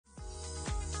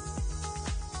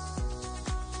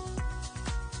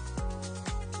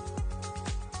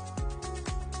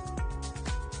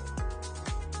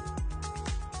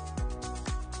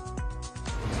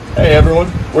Hey everyone,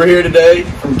 we're here today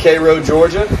from Cairo,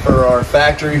 Georgia for our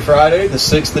Factory Friday, the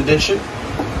 6th edition.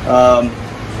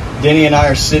 Denny and I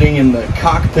are sitting in the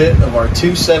cockpit of our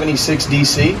 276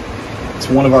 DC. It's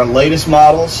one of our latest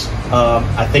models.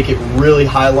 I think it really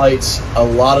highlights a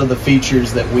lot of the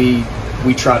features that we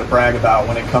try to brag about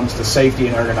when it comes to safety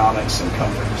and ergonomics and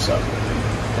comfort. So,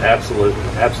 absolutely,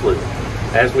 absolutely.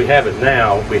 As we have it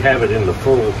now, we have it in the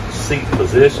full seat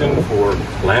position for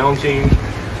lounging,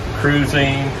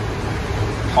 cruising,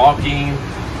 talking,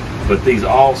 but these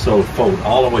also fold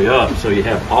all the way up, so you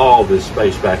have all this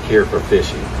space back here for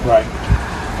fishing. Right.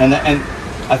 And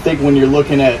I think when you're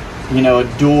looking at, you know,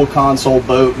 a dual console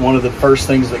boat, one of the first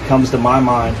things that comes to my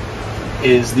mind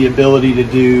is the ability to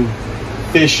do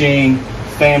fishing,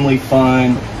 family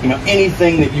fun, you know,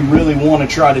 anything that you really want to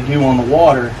try to do on the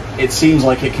water. It seems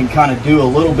like it can kind of do a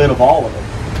little bit of all of it.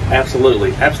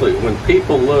 Absolutely, absolutely. When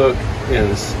people look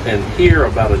and hear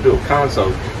about a dual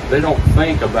console, they don't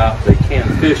think about they can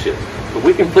fish it. But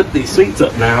we can flip these seats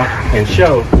up now and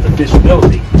show the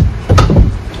fishability.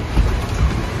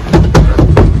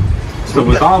 So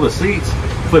with all the seats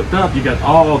flipped up, you got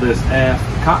all this aft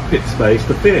cockpit space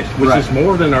to fish, which is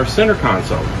more than our center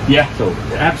console. Yeah. So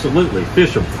absolutely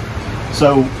fishable.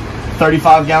 So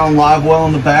 35-gallon live well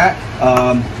in the back.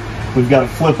 We've got a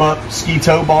flip-up ski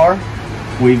tow bar.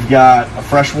 We've got a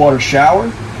freshwater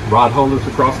shower. Rod holders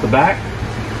across the back.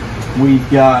 We've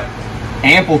got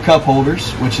ample cup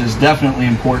holders, which is definitely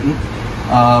important.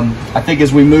 I think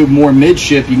as we move more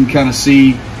midship, you can kind of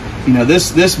see, you know,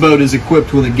 this boat is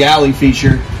equipped with a galley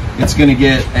feature. It's going to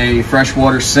get a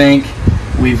freshwater sink.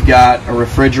 We've got a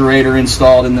refrigerator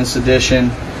installed in this edition.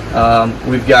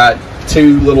 We've got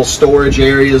 2 little storage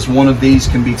areas. One of these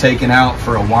can be taken out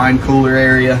for a wine cooler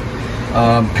area.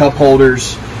 Cup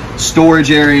holders,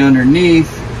 storage area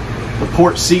underneath. The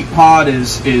port seat pod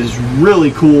is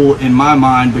really cool in my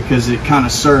mind because it kind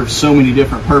of serves so many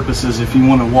different purposes. If you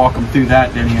want to walk them through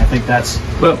that, Denny, I think that's...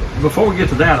 Well, before we get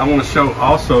to that, I want to show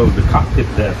also the cockpit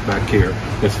depth back here.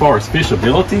 As far as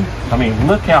fishability, I mean,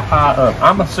 look how high up.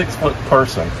 I'm a 6-foot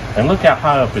person, and look how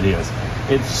high up it is.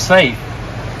 It's safe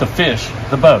to fish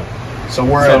the boat. So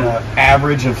we're at an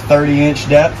average of 30-inch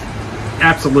depth?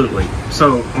 Absolutely.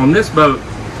 So on this boat,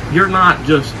 you're not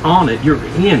just on it, you're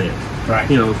in it. Right.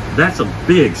 You know, that's a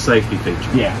big safety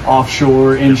feature. Yeah,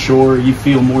 offshore, inshore, you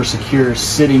feel more secure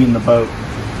sitting in the boat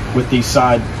with the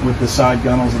side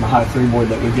gunnels and the high freeboard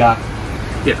that we've got.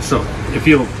 Yeah, so if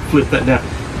you'll flip that down.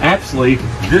 Actually,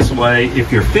 this way,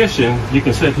 if you're fishing, you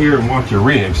can sit here and watch your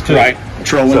rigs too. Right,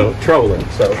 trolling. So, trolling.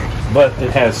 So, but it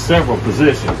has several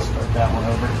positions. Start that one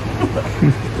over.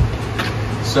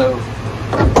 So,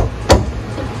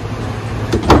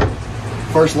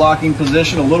 first locking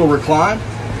position, a little recline.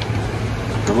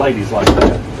 The ladies like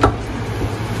that.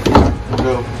 We'll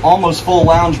go almost full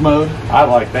lounge mode. I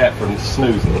like that from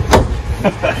snoozing.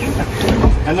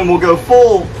 And then we'll go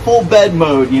full bed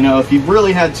mode. You know, if you've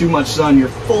really had too much sun, you're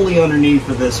fully underneath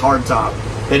of this hardtop.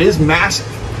 It is massive.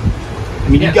 I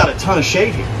mean, you've got a ton of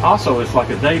shade here. Also, it's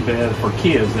like a day bed for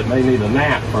kids that may need a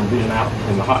nap from being out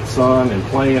in the hot sun and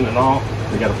playing and all.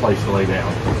 They got a place to lay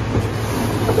down.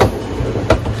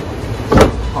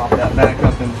 Pop that back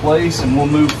up in place and we'll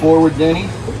move forward, Denny.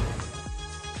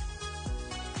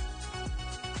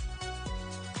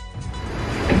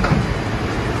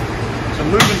 So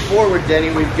moving forward,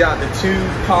 Denny, we've got the 2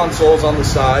 consoles on the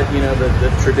side, you know, the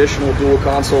traditional dual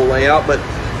console layout, but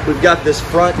we've got this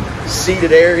front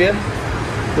seated area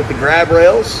with the grab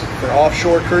rails for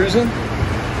offshore cruising.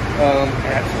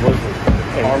 Absolutely.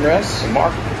 Armrests.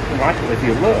 Michael, if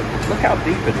you look how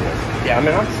deep it is. Yeah, I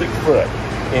mean, I'm 6 foot.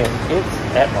 And it's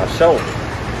at my shoulder.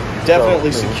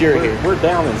 Definitely secure here. We're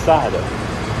down inside of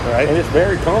it, right? And it's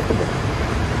very comfortable.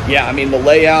 Yeah, I mean the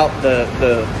layout,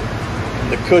 the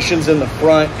cushions in the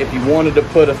front. If you wanted to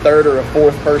put a 3rd or a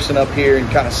 4th person up here and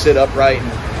kind of sit upright,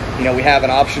 and you know, we have an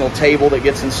optional table that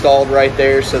gets installed right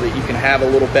there so that you can have a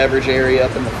little beverage area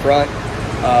up in the front.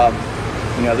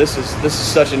 You know, this is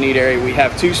such a neat area. We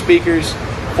have 2 speakers,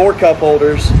 4 cup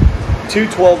holders, 2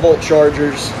 12-volt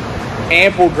chargers,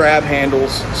 ample grab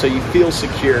handles, so you feel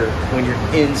secure when you're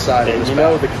inside of this. And you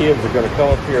know the kids are going to come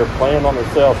up here playing on their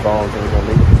cell phones, and they're going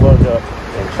to need to plug up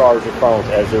and charge their phones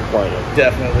as they're playing.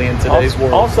 Definitely in today's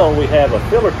world. Also, we have a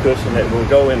filler cushion that will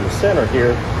go in the center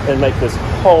here and make this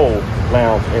whole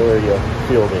lounge area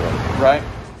filled in. Right.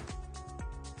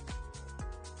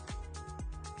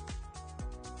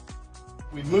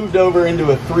 We've moved over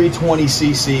into a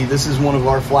 320cc. This is one of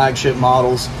our flagship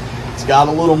models. It's got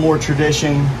a little more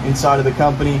tradition inside of the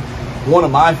company. One of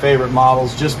my favorite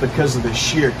models just because of the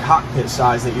sheer cockpit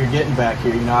size that you're getting back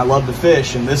here. You know, I love to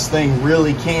fish, and this thing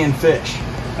really can fish.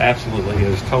 Absolutely,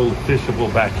 it's totally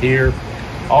fishable back here.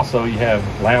 Also, you have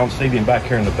lounge seating back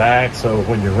here in the back, so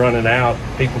when you're running out,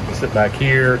 people can sit back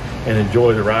here and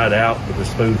enjoy the ride out with the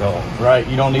smooth hull. Right,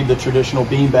 you don't need the traditional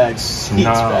beanbag seats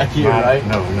back here, right?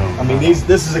 No. I mean,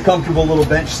 this is a comfortable little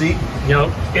bench seat. You know,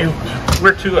 and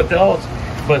we're 2 adults,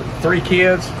 but 3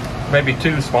 kids, maybe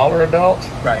 2 smaller adults.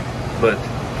 Right. But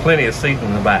plenty of seat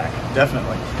in the back.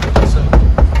 Definitely.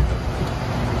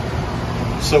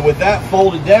 So with that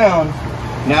folded down,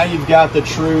 now you've got the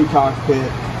true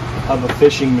cockpit of a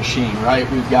fishing machine, right?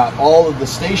 We've got all of the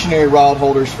stationary rod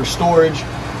holders for storage.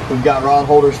 We've got rod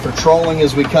holders for trolling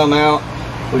as we come out.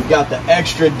 We've got the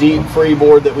extra deep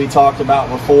freeboard that we talked about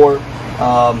before.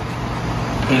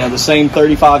 You know, the same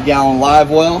 35-gallon live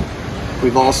well.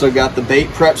 We've also got the bait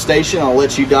prep station. I'll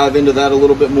let you dive into that a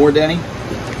little bit more, Denny.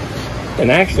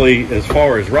 And actually, as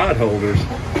far as rod holders,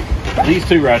 these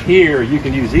 2 right here, you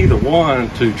can use either one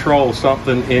to troll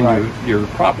something in your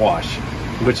prop wash,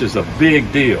 which is a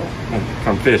big deal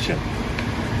from fishing.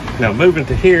 Now moving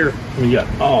to here, we got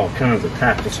all kinds of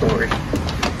tackle storage.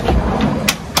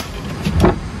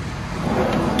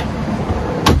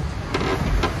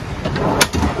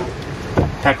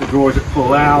 Tackle drawers that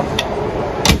pull out,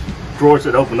 drawers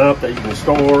that open up that you can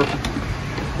store,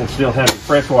 and still have a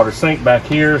freshwater sink back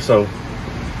here so you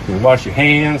can wash your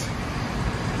hands.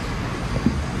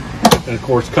 And of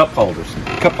course, cup holders.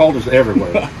 Cup holders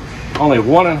everywhere. Only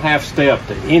 1.5 step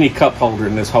to any cup holder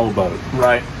in this whole boat.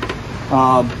 Right.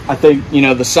 I think, you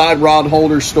know, the side rod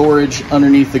holder storage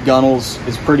underneath the gunnels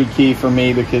is pretty key for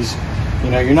me because, you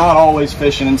know, you're not always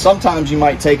fishing, and sometimes you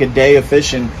might take a day of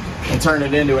fishing and turn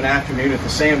it into an afternoon at the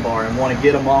sandbar and want to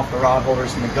get them off the rod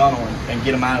holders and the gunnel and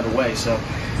get them out of the way. So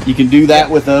you can do that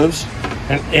with those.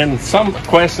 And some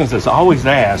questions that's always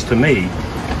asked to me,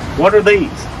 what are these?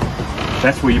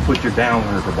 That's where you put your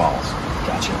downrigger balls.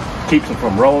 Gotcha. Keeps them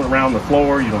from rolling around the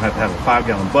floor. You don't have to have a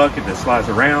 5-gallon bucket that slides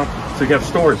around, so you have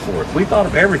storage for it. We thought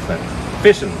of everything.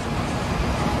 Fishing.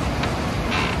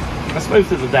 Let's move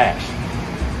to the dash.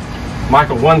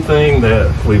 Michael, one thing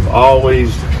that we've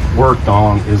always worked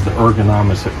on is the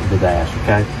ergonomics of the dash,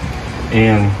 okay?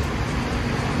 And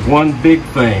one big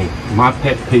thing, my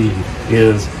pet peeve,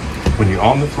 is when you're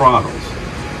on the throttles,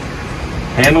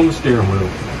 hand on the steering wheel,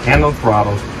 hand on the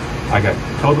throttles, I got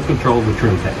total control of the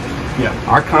trim tabs. Yeah.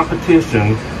 Our competition,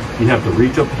 you have to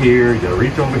reach up here, you gotta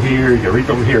reach over here, you gotta reach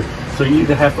over here. So you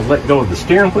either have to let go of the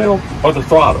steering wheel or the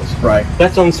throttles. Right.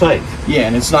 That's unsafe. Yeah,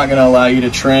 and it's not going to allow you to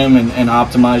trim and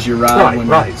optimize your ride.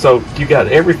 Right. So you got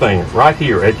everything right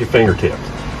here at your fingertips.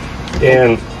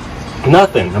 And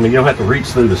nothing. I mean, you don't have to reach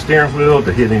through the steering wheel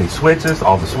to hit any switches.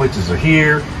 All the switches are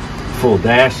here. Full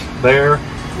dash there,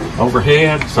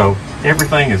 overhead. So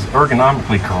everything is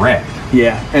ergonomically correct.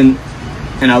 Yeah, and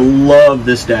I love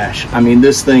this dash. I mean,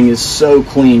 this thing is so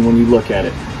clean when you look at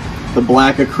it. The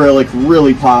black acrylic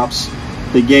really pops.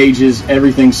 The gauges,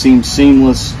 everything seems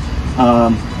seamless.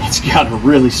 It's got a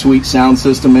really sweet sound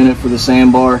system in it for the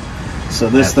sandbar. So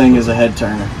this thing is a head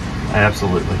turner.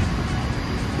 Absolutely.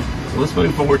 So let's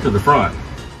move forward to the front.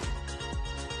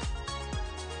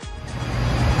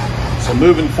 So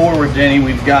moving forward, Denny,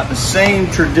 we've got the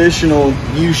same traditional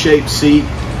U-shaped seat.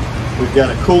 We've got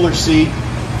a cooler seat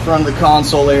in front of the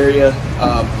console area.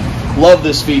 Love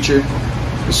this feature.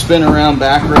 The spin around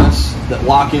backrests that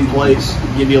lock in place,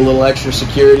 give you a little extra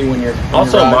security when you're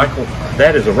also, Michael,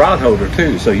 that is a rod holder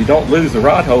too, so you don't lose the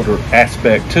rod holder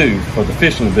aspect too for the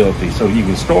fishing ability, so you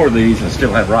can store these and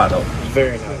still have rod holders.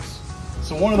 Very nice.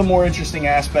 So one of the more interesting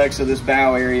aspects of this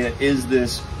bow area is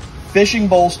this fishing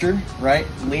bolster, right?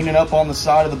 Leaning up on the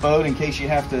side of the boat in case you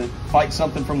have to fight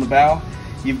something from the bow.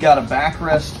 You've got a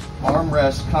backrest,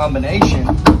 armrest combination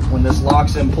when this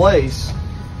locks in place,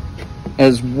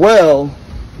 as well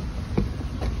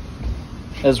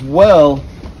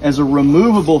as a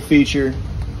removable feature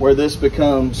where this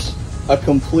becomes a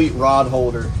complete rod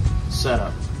holder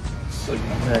setup. So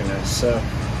very nice. So,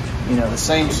 you know, the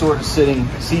same sort of seating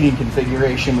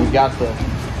configuration. We've got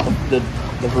the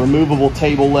removable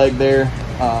table leg there.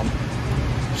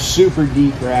 Super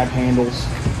deep grab handles.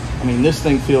 I mean, this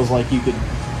thing feels like you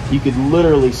could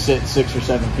literally sit 6 or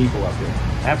 7 people up here.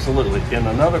 Absolutely. And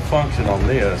another function on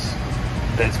this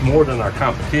that's more than our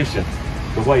competition,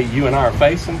 the way you and I are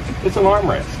facing, it's an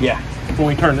armrest. Yeah. When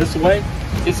we turn this way,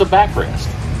 it's a backrest.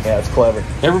 Yeah, it's clever.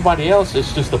 Everybody else,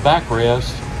 it's just a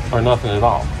backrest or nothing at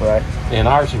all. Right. And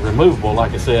ours is removable,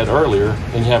 like I said earlier,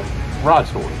 and you have rod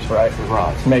storage. Right. For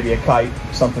rods. Maybe a kite,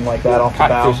 something like that off the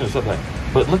bow. Kite fish or something.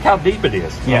 But look how deep it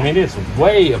is. Yeah. I mean, it's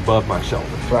way above my shoulders.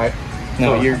 Right.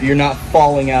 No, So- you're not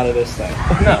falling out of this thing.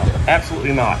 No,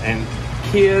 absolutely not. And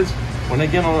kids, when they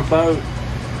get on a boat,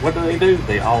 what do?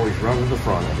 They always run to the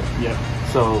front of it. Yeah.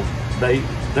 So their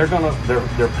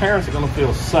parents are gonna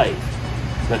feel safe,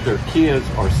 that their kids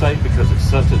are safe because it's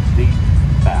such a deep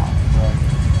bow.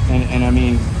 Right. And I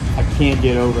mean, I can't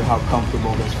get over how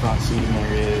comfortable this front seating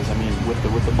area is. I mean,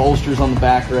 with the bolsters on the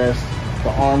backrest, the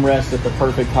armrest at the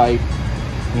perfect height,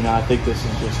 you know, I think this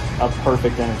is just a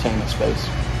perfect entertainment space.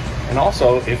 And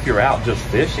also, if you're out just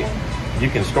fishing, you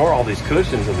can store all these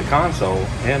cushions in the console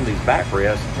and these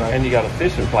backrests, right. and you got a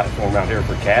fishing platform out here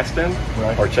for casting,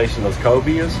 right. or chasing those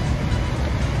cobias.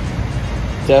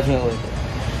 Definitely.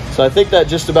 So I think that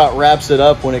just about wraps it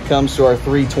up when it comes to our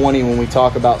 320 when we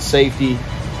talk about safety,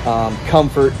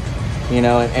 comfort, you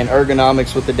know, and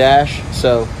ergonomics with the dash.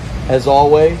 So as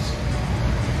always,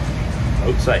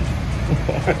 boat safe.